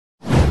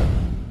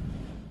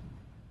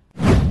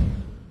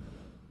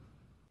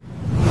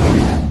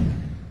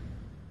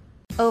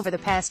Over the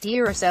past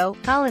year or so,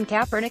 Colin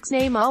Kaepernick's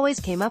name always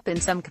came up in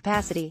some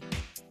capacity.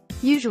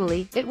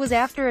 Usually, it was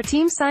after a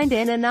team signed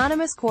an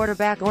anonymous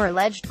quarterback or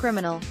alleged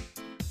criminal.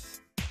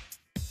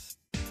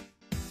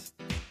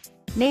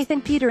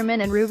 Nathan Peterman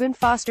and Reuben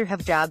Foster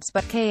have jobs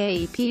but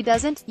Kaep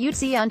doesn't, you'd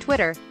see on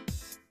Twitter.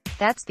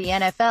 That's the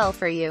NFL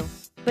for you.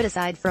 But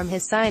aside from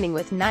his signing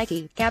with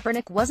Nike,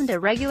 Kaepernick wasn't a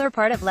regular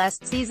part of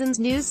last season's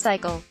news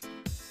cycle.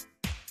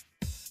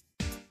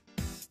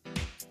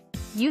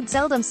 You'd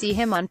seldom see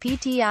him on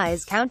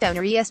PTI's Countdown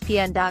or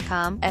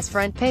ESPN.com's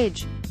front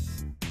page.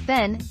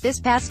 Then,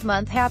 this past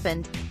month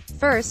happened.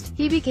 First,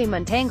 he became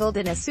entangled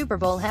in a Super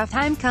Bowl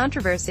halftime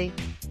controversy.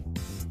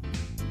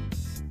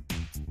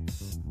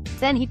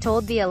 Then he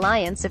told the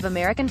Alliance of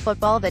American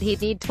Football that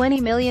he'd need $20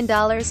 million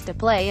to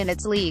play in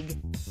its league.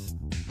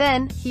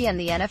 Then, he and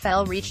the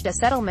NFL reached a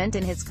settlement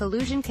in his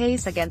collusion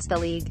case against the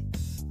league.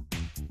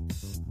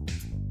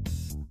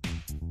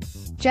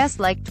 Just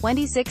like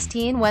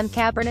 2016 when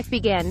Kaepernick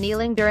began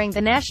kneeling during the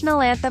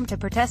national anthem to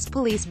protest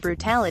police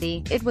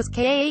brutality, it was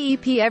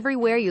Kaep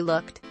everywhere you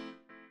looked.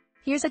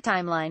 Here's a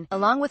timeline,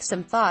 along with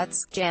some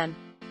thoughts. Jan.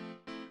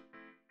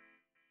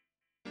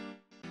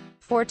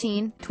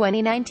 14,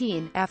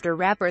 2019, after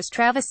rappers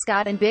Travis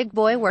Scott and Big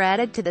Boy were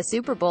added to the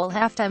Super Bowl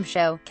halftime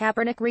show,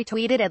 Kaepernick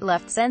retweeted at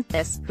Left Sent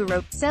This, who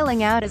wrote,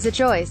 "Selling out is a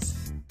choice."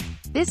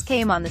 This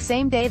came on the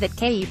same day that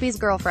Kaep's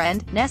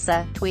girlfriend,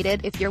 Nessa,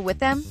 tweeted, "If you're with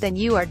them, then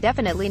you are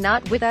definitely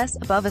not with us,"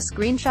 above a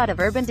screenshot of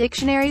Urban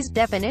Dictionary's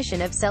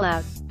definition of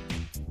sellout.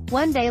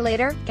 One day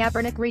later,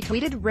 Kaepernick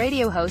retweeted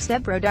radio host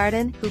Ebro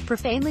Darden, who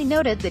profanely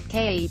noted that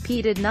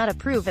Kaep did not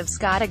approve of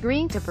Scott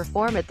agreeing to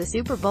perform at the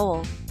Super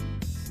Bowl.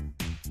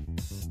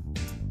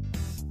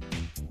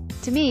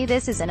 To me,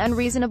 this is an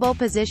unreasonable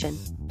position.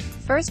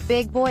 First,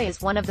 Big Boy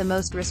is one of the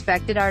most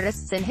respected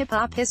artists in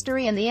hip-hop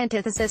history and the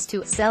antithesis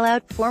to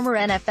sellout. Former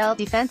NFL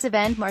defensive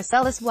end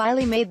Marcellus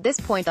Wiley made this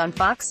point on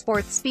Fox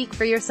Sports' Speak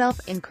for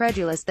Yourself,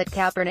 incredulous that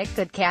Kaepernick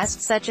could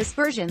cast such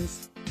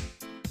aspersions.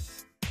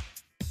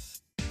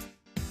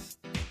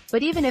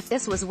 But even if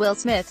this was Will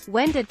Smith,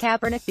 when did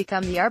Kaepernick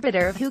become the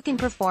arbiter of who can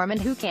perform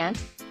and who can't?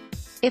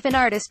 If an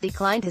artist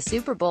declined a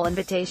Super Bowl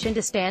invitation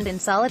to stand in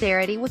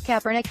solidarity with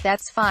Kaepernick,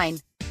 that's fine.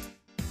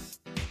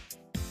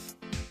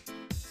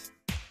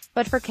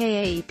 But for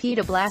Kaep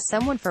to blast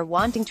someone for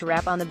wanting to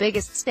rap on the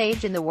biggest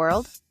stage in the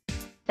world?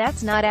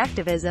 That's not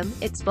activism,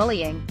 it's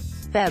bullying.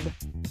 Feb.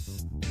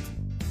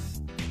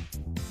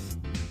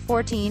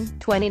 14,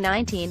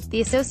 2019, the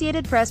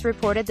Associated Press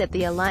reported that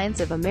the Alliance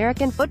of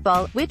American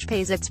Football, which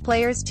pays its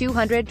players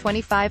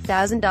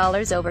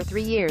 $225,000 over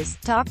 3 years,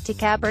 talked to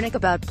Kaepernick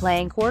about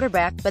playing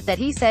quarterback, but that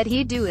he said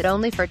he'd do it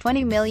only for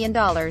 $20 million.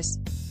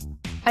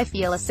 "I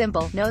feel a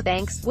simple, no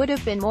thanks, would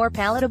have been more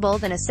palatable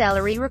than a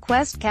salary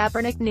request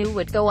Kaepernick knew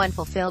would go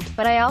unfulfilled,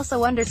 but I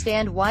also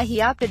understand why he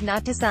opted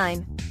not to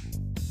sign."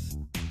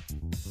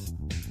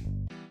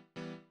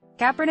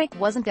 Kaepernick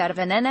wasn't out of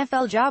an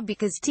NFL job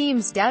because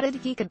teams doubted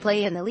he could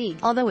play in the league,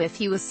 although if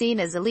he was seen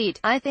as elite,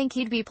 I think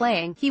he'd be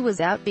playing. He was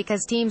out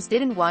because teams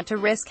didn't want to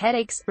risk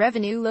headaches,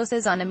 revenue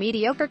losses on a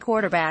mediocre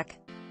quarterback.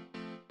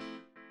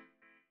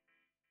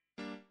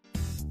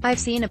 I've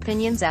seen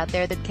opinions out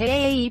there that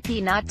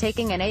Kaep not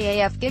taking an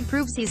AAF gig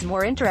proves he's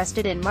more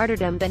interested in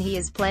martyrdom than he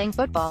is playing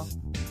football.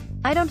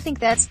 I don't think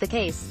that's the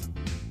case.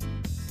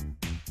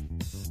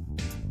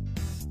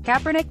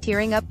 Kaepernick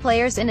tearing up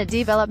players in a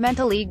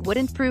developmental league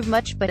wouldn't prove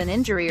much, but an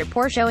injury or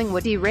poor showing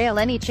would derail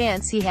any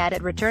chance he had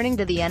at returning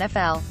to the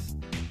NFL.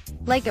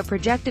 Like a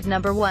projected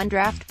 #1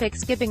 draft pick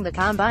skipping the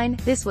combine,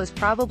 this was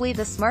probably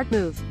the smart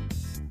move.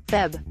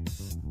 Feb.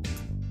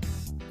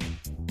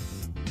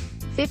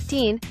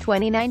 15,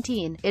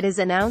 2019, it is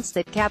announced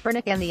that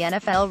Kaepernick and the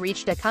NFL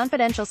reached a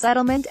confidential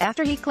settlement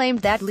after he claimed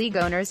that league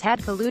owners had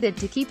colluded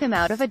to keep him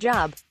out of a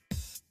job.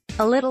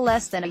 A little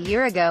less than a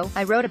year ago,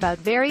 I wrote about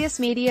various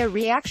media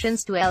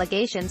reactions to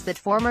allegations that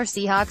former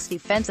Seahawks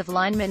defensive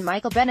lineman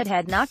Michael Bennett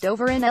had knocked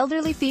over an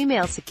elderly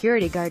female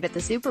security guard at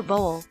the Super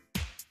Bowl.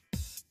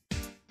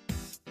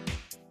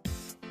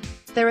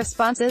 The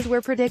responses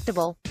were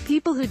predictable.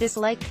 People who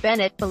disliked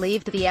Bennett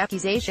believed the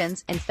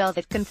accusations, and felt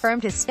it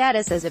confirmed his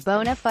status as a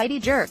bona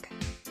fide jerk.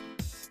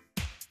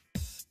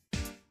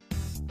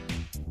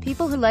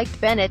 People who liked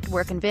Bennett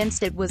were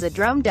convinced it was a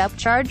drummed-up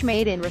charge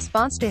made in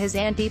response to his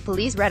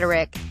anti-police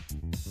rhetoric.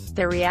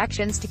 The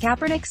reactions to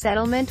Kaepernick's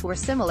settlement were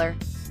similar.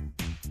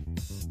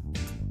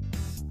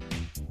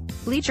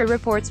 Bleacher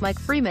Report's Mike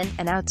Freeman,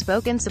 an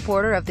outspoken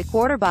supporter of the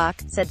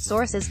quarterback, said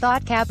sources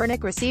thought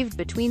Kaepernick received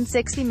between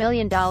 $60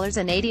 million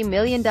and $80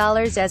 million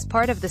as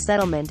part of the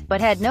settlement,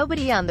 but had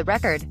nobody on the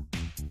record.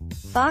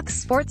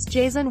 Fox Sports'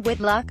 Jason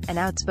Whitlock, an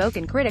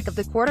outspoken critic of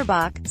the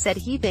quarterback, said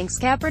he thinks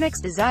Kaepernick's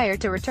desire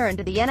to return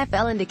to the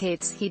NFL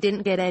indicates he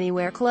didn't get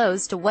anywhere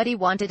close to what he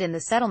wanted in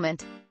the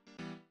settlement.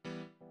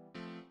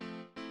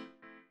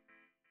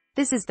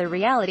 This is the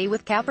reality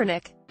with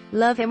Kaepernick.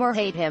 Love him or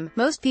hate him,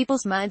 most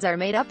people's minds are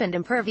made up and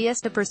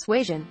impervious to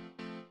persuasion.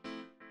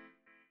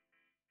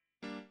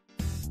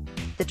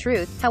 The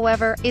truth,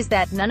 however, is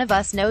that none of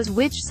us knows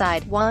which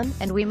side won,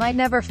 and we might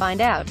never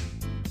find out.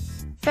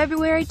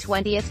 February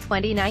 20,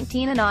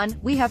 2019 and on,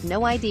 we have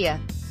no idea.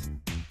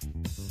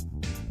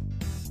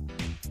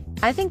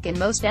 I think in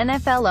most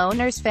NFL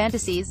owners'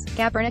 fantasies,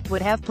 Kaepernick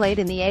would have played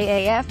in the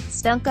AAF,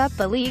 stunk up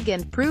the league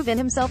and proven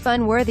himself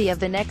unworthy of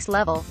the next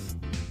level.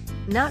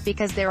 Not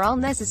because they're all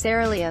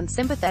necessarily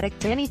unsympathetic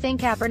to anything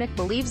Kaepernick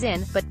believes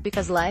in, but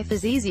because life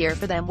is easier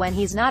for them when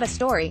he's not a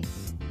story.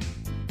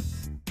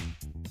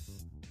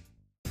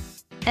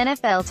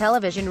 NFL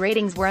television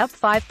ratings were up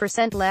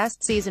 5%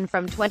 last season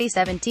from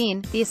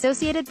 2017, the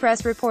Associated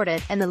Press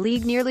reported, and the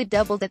league nearly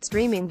doubled its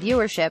streaming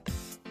viewership.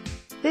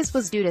 This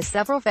was due to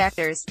several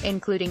factors,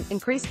 including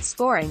increased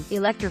scoring,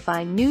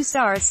 electrifying new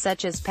stars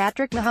such as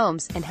Patrick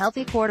Mahomes, and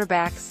healthy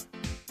quarterbacks.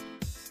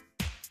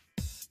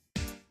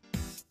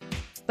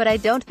 But I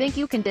don't think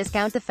you can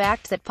discount the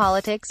fact that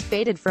politics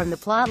faded from the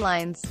plot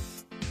lines.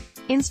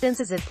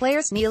 Instances of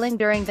players kneeling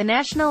during the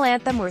national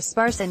anthem were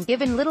sparse and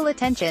given little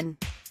attention.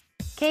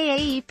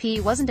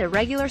 KAEP wasn't a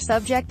regular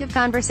subject of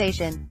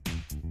conversation.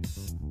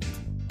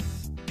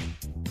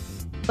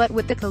 But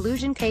with the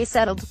collusion case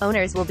settled,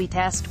 owners will be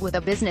tasked with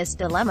a business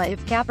dilemma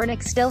if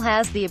Kaepernick still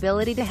has the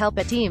ability to help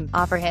a team,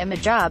 offer him a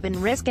job and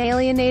risk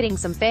alienating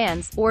some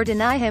fans, or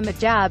deny him a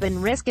job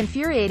and risk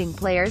infuriating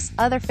players,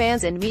 other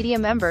fans and media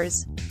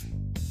members.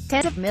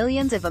 Tens of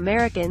millions of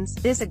Americans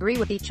disagree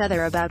with each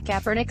other about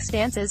Kaepernick's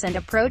stances and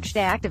approach to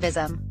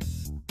activism.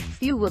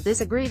 Few will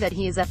disagree that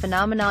he is a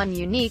phenomenon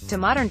unique to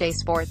modern-day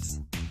sports.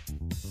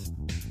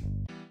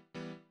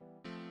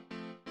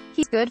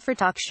 He's good for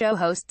talk show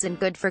hosts and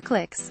good for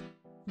clicks.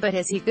 But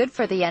is he good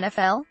for the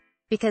NFL?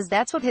 Because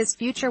that's what his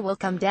future will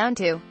come down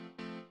to.